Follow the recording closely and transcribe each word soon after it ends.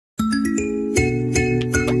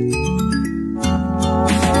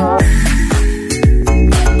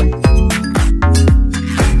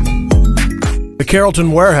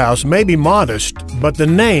Carrollton warehouse may be modest, but the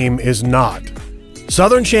name is not.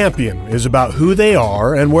 Southern Champion is about who they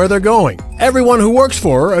are and where they're going. Everyone who works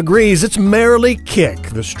for her agrees it's Merrilee Kick,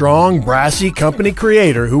 the strong, brassy company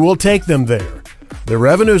creator who will take them there. Their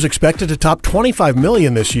revenue is expected to top $25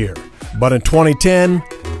 million this year, but in 2010,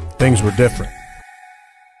 things were different.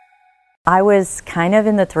 I was kind of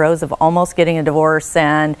in the throes of almost getting a divorce,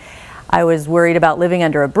 and I was worried about living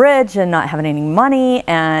under a bridge and not having any money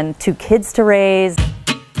and 2 kids to raise.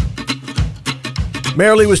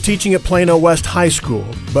 Merrilee was teaching at Plano West High School,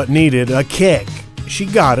 but needed a kick. She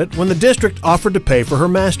got it when the district offered to pay for her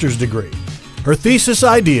master's degree. Her thesis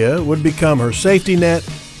idea would become her safety net,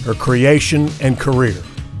 her creation and career.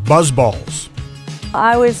 BuzzBallz.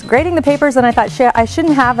 I was grading the papers and I thought, I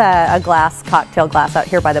shouldn't have a cocktail glass out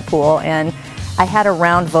here by the pool. And I had a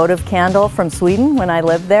round votive candle from Sweden when I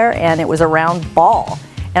lived there, and it was a round ball.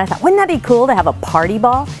 And I thought, wouldn't that be cool to have a party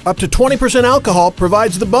ball? Up to 20% alcohol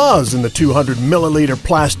provides the buzz in the 200 milliliter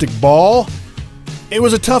plastic ball. It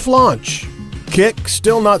was a tough launch. Kick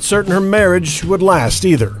still not certain her marriage would last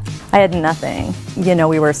either. I had nothing. You know,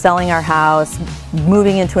 we were selling our house,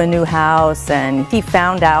 moving into a new house, and he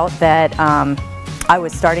found out that I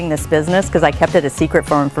was starting this business because I kept it a secret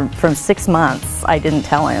from him from 6 months. I didn't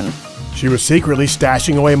tell him. She was secretly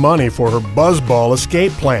stashing away money for her BuzzBallz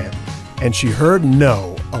escape plan, and she heard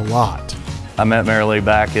no a lot. I met Merrilee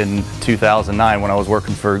back in 2009 when I was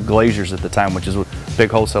working for Glazers at the time, which is a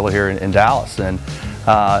big wholesaler here in Dallas, and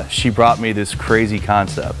she brought me this crazy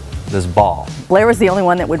concept, this ball. Blair was the only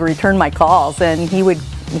one that would return my calls, and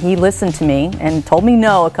he listened to me and told me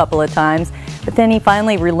no a couple of times, but then he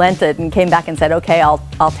finally relented and came back and said, okay,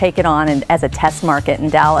 I'll take it on as a test market in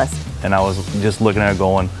Dallas. And I was just looking at it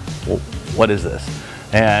going, well, what is this?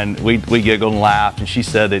 And we giggled and laughed, and she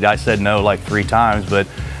said that I said no like 3 times, but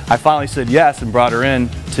I finally said yes and brought her in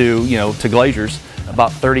to Glazers.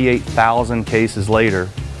 About 38,000 cases later,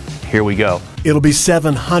 here we go. It'll be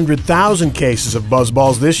 700,000 cases of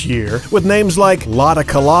BuzzBallz this year, with names like Lotta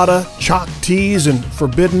Colada, Chalk Teas, and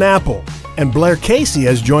Forbidden Apple. And Blair Casey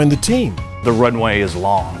has joined the team. The runway is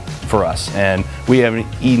long for us, and we haven't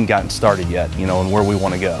even gotten started yet, and where we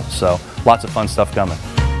want to go. So lots of fun stuff coming.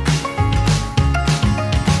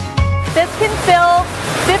 This can fill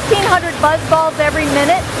 1,500 BuzzBallz every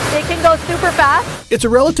minute. It can go super fast. It's a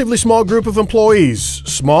relatively small group of employees,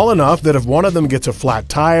 small enough that if one of them gets a flat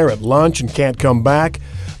tire at lunch and can't come back,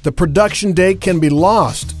 the production date can be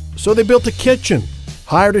lost. So they built a kitchen,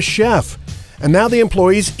 hired a chef, and now the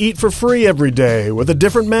employees eat for free every day with a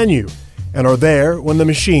different menu and are there when the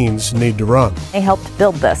machines need to run. They helped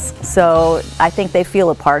build this, so I think they feel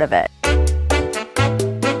a part of it.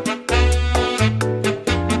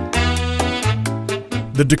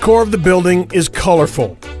 The decor of the building is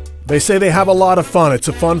colorful. They say they have a lot of fun. It's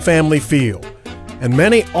a fun family feel. And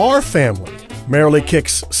many are family. Merrilee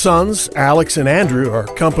Kick's sons, Alex and Andrew, are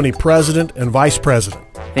company president and vice president.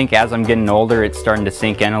 I think as I'm getting older, it's starting to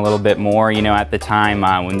sink in a little bit more. At the time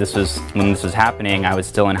when this was happening, I was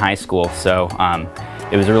still in high school, so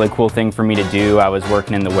it was a really cool thing for me to do. I was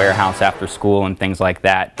working in the warehouse after school and things like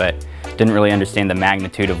that, but didn't really understand the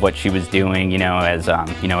magnitude of what she was doing, as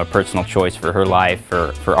a personal choice for her life,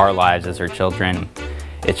 for our lives as her children.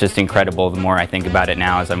 It's just incredible the more I think about it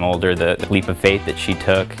now as I'm older, the leap of faith that she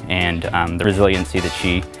took and the resiliency that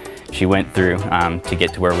she went through to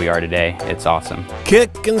get to where we are today. It's awesome.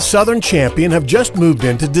 Kick and Southern Champion have just moved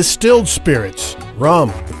into distilled spirits,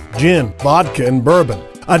 rum, gin, vodka, and bourbon,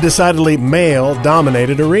 a decidedly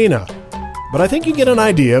male-dominated arena. But I think you get an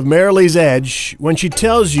idea of Merrilee's edge when she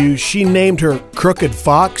tells you she named her Crooked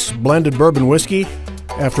Fox blended bourbon whiskey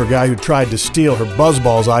after a guy who tried to steal her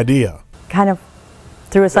BuzzBallz idea. Kind of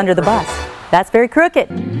threw us under the bus. That's very crooked.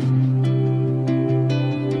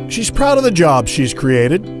 She's proud of the job she's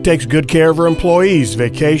created, takes good care of her employees,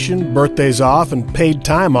 vacation, birthdays off, and paid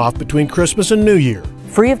time off between Christmas and New Year.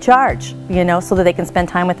 Free of charge, so that they can spend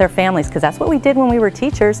time with their families, because that's what we did when we were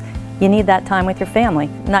teachers. You need that time with your family.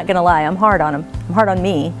 I'm not gonna lie, I'm hard on them. I'm hard on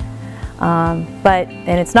me.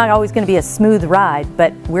 And it's not always gonna be a smooth ride,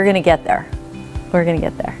 but we're gonna get there. We're gonna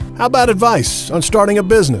get there. How about advice on starting a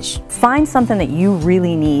business? Find something that you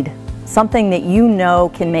really need. Something that you know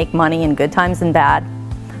can make money in good times and bad.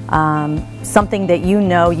 Something that you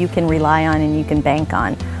know you can rely on and you can bank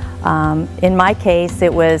on. In my case,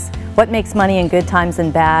 it was what makes money in good times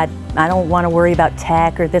and bad. I don't want to worry about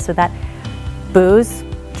tech or this or that. Booze,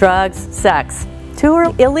 drugs, sex. 2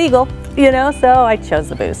 are illegal, so I chose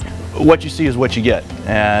the booze. What you see is what you get,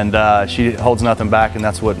 and she holds nothing back, and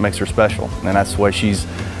that's what makes her special, and that's why she's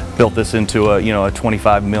built this into a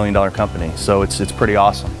 $25 million company. So it's pretty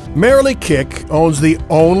awesome. Merrilee Kick owns the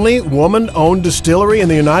only woman-owned distillery in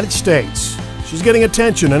the United States. She's getting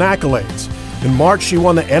attention and accolades. In March, she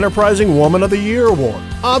won the Enterprising Woman of the Year award.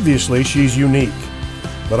 Obviously, she's unique.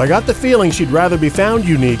 But I got the feeling she'd rather be found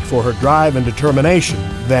unique for her drive and determination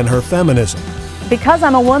than her feminism. Because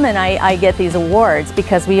I'm a woman, I get these awards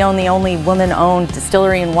because we own the only woman-owned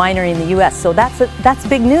distillery and winery in the U.S. So that's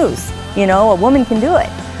big news. You know, a woman can do it.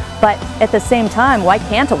 But at the same time, why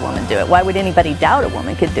can't a woman do it? Why would anybody doubt a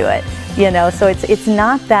woman could do it? You know, so it's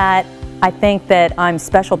not that I think that I'm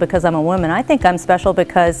special because I'm a woman. I think I'm special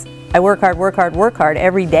because I work hard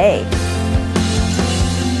every day.